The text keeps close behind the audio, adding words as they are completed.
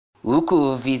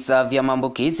Huku visa vya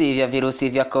maambukizi vya virusi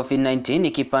vya COVID-19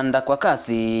 ikipanda kwa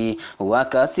kasi,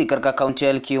 wakazi katika kaunti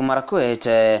ya Elgeyo Marakwet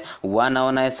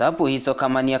wanaona hesabu hizo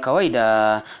kama ni ya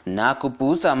kawaida na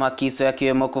kupuuza maagizo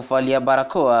yakiwemo kuvalia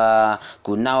barakoa,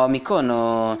 kunawa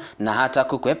mikono na hata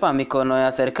kukwepa mikono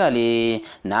ya serikali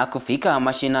na kufika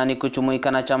mashinani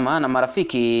kujumuika na jamaa na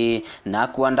marafiki na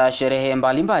kuandaa sherehe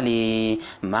mbalimbali.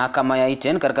 Mahakama ya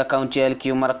Iten katika kaunti ya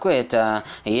Elgeyo Marakwet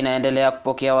inaendelea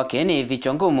kupokea wakeni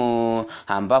vichwa ngumu,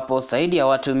 ambapo zaidi ya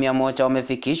watu 100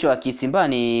 wamefikishwa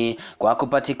kisimbani kwa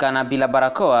kupatikana bila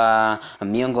barakoa,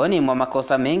 miongoni mwa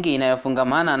makosa mengi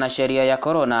inayofungamana na sheria ya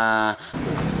corona.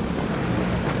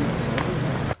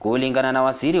 Kulingana na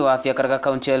waziri wa afya katika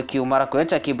kaunti ya Elgeyo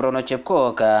Marakwet Kibrono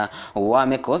Chepkok,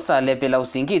 wamekosa lepe la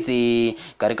usingizi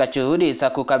katika juhudi za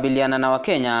kukabiliana na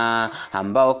Wakenya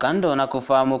ambao kando na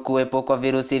kufahamu kuwepo kwa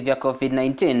virusi vya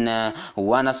COVID-19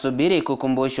 wanasubiri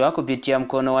kukumbushwa kupitia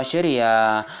mkono wa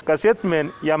sheria.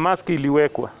 Statement ya mask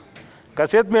iliwekwa.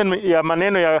 Statement ya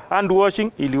maneno ya hand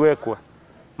washing iliwekwa.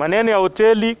 Maneno ya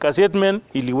hoteli statement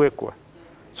iliwekwa.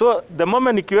 So the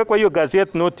moment ikiwekwa hiyo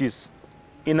gazette notice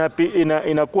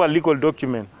inakuwa legal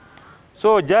document.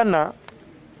 So jana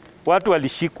watu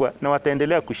walishikwa na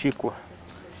wataendelea kushikwa.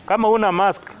 Kama una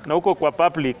mask na uko kwa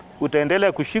public,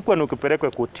 utaendelea kushikwa na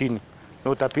ukipelekwa kotini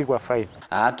na utapigwa fine.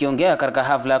 Akiongea katika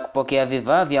hafla ya kupokea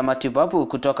vifaa vya matibabu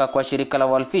kutoka kwa shirika la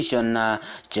World Vision,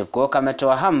 Chepkok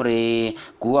ametoa amri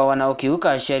kuwa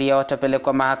wanaokiuka sheria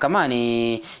watapelekwa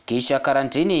mahakamani kisha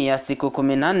karantini ya siku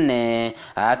 14,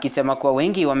 akisema kuwa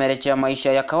wengi wamerejea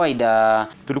maisha ya kawaida.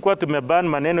 Tulikuwa tumeban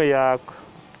maneno ya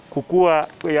kukua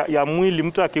ya mwili,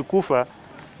 mtu akikufa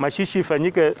mashishi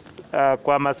ifanyike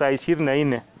kwa masaa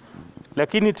 24,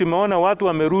 lakini tumeona watu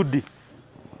wamerudi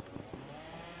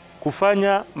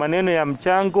kufanya maneno ya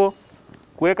mchango,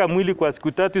 kuweka mwili kwa siku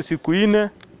 3 siku 4.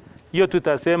 Hiyo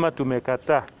tutasema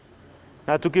tumekataa.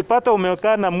 Na tukipata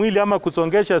umekaa na mwili ama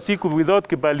kusongesha siku without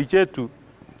kibali chetu,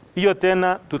 hiyo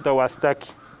tena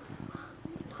tutawastaki.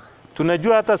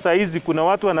 Tunajua hata saa hizi kuna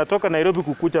watu wanatoka Nairobi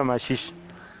kukuja mashishi.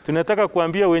 Tunataka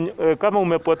kuambia kama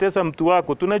umepoteza mtu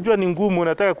wako, tunajua ni ngumu,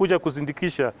 unataka kuja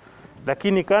kusindikisha,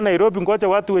 lakini kana Nairobi ngoja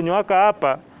watu wenye waka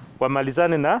hapa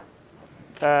wamalizane na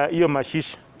hiyo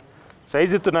mashishi.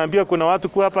 Saizi tunaambia kuna watu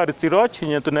kwa hapa Richiroch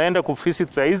yenye tunaenda kuvisit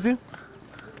saizi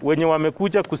wenye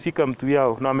wamekuja kusika mtu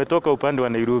yao na wametoka upande wa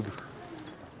Nairobi.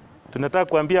 Tunataka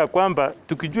kuambia kwamba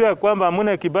tukijua kwamba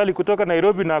hamuna kibali kutoka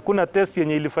Nairobi na hakuna test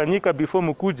yenye ilifanyika before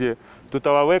mkuje,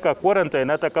 tutawaweka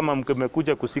quarantine hata kama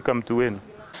mmekuja kusika mtu wenu.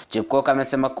 Chepkok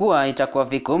amesema kuwa itakuwa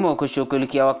vigumu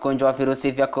kushughulikia wagonjwa wa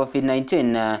virusi vya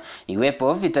COVID-19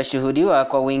 iwepo vitashuhudiwa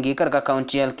kwa wingi katika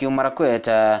kaunti ya Elgeyo Marakwet.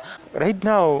 Right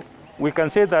now we can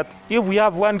say that if we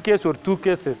have 1 case or 2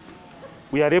 cases,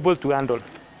 we are able to handle.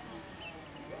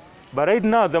 But right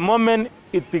now, the moment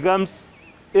it becomes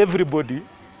everybody,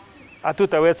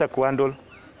 hatutaweza kuhandle.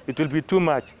 It will be too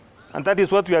much. And that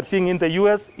is what we are seeing in the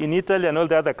US, in Italy and all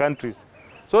the other countries.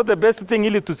 So the best thing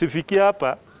ili tusifikia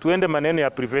hapa, tuende maneno ya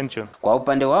prevention. Kwa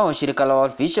upande wao, shirika la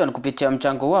World Vision kupitia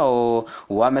mchango wao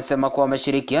wamesema kuwa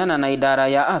wameshirikiana na idara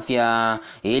ya afya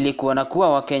ili kuona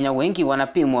kuwa Wakenya wengi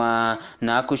wanapimwa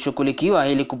na kushughulikiwa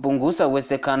ili kupunguza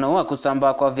uwezekano wa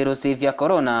kusambaa kwa virusi vya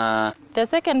corona. The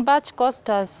second batch cost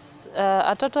us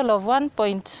a total of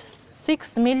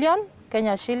 1.6 million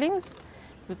Kenya shillings.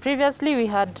 Previously we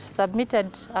had submitted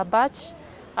a batch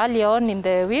earlier on in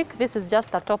the week. This is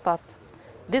just a top up.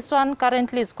 This one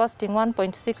currently is costing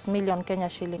 1.6 million Kenya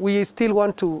shillings. We still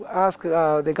want to ask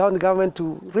the government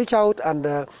to reach out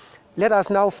and let us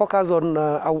now focus on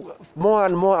more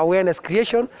and more awareness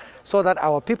creation so that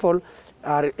our people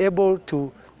are able to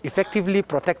effectively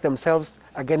protect themselves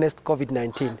against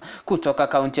COVID-19. Kutoka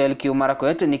kaunti ya Elgeyo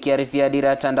Marakwet nikiarifia Dira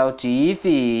ya Tandao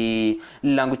TV,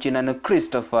 langu jina ni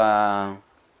Christopher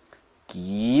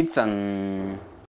Kipsang.